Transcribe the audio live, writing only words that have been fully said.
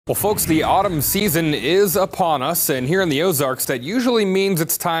Well, folks, the autumn season is upon us, and here in the Ozarks, that usually means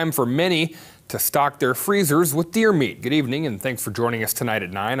it's time for many to stock their freezers with deer meat. Good evening, and thanks for joining us tonight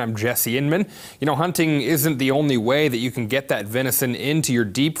at 9. I'm Jesse Inman. You know, hunting isn't the only way that you can get that venison into your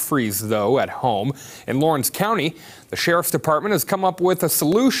deep freeze, though, at home. In Lawrence County, the Sheriff's Department has come up with a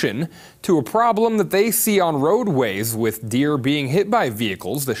solution to a problem that they see on roadways with deer being hit by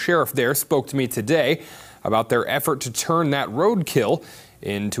vehicles. The sheriff there spoke to me today about their effort to turn that roadkill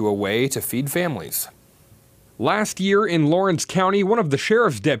into a way to feed families. Last year in Lawrence County, one of the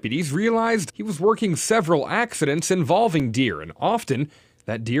sheriff's deputies realized he was working several accidents involving deer, and often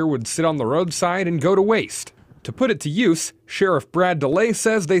that deer would sit on the roadside and go to waste. To put it to use, Sheriff Brad DeLay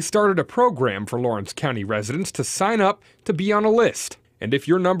says they started a program for Lawrence County residents to sign up to be on a list. And if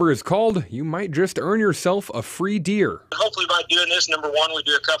your number is called, you might just earn yourself a free deer. Hopefully by doing this, number one, we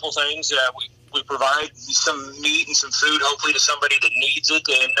do a couple things. We provide some meat and some food, hopefully to somebody that needs it.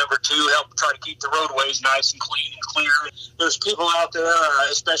 And number two, help try to keep the roadways nice and clean and clear. There's people out there,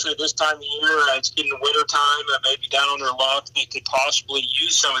 especially at this time of year, it's getting the winter time, maybe down on their luck, that could possibly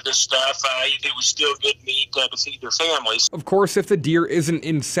use some of this stuff if it was still good meat to feed their families. Of course, if the deer isn't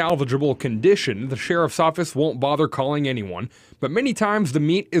in salvageable condition, the sheriff's office won't bother calling anyone. But many times the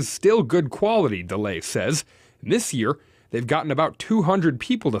meat is still good quality, DeLay says. And this year, they've gotten about 200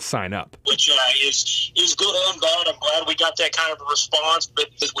 people to sign up. Which is good and bad. I'm glad we got that kind of a response, but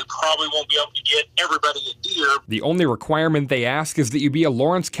we probably won't be able to get everybody a deer. The only requirement they ask is that you be a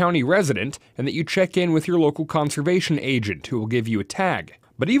Lawrence County resident and that you check in with your local conservation agent who will give you a tag.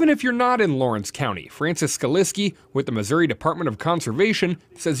 But even if you're not in Lawrence County, Francis Skaliski with the Missouri Department of Conservation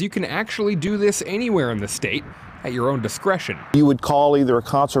says you can actually do this anywhere in the state at your own discretion. You would call either a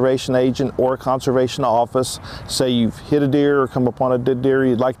conservation agent or a conservation office, say you've hit a deer or come upon a dead deer,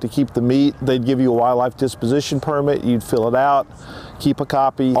 you'd like to keep the meat, they'd give you a wildlife disposition permit, you'd fill it out, keep a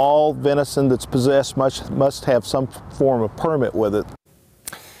copy. All venison that's possessed must have some form of permit with it.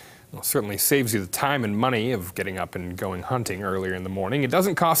 Well, certainly saves you the time and money of getting up and going hunting earlier in the morning. It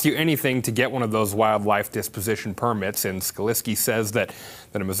doesn't cost you anything to get one of those wildlife disposition permits, and Skaliski says that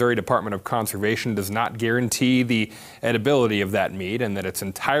the Missouri Department of Conservation does not guarantee the edibility of that meat and that it's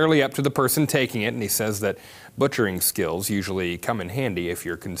entirely up to the person taking it, and he says that butchering skills usually come in handy if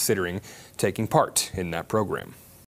you're considering taking part in that program.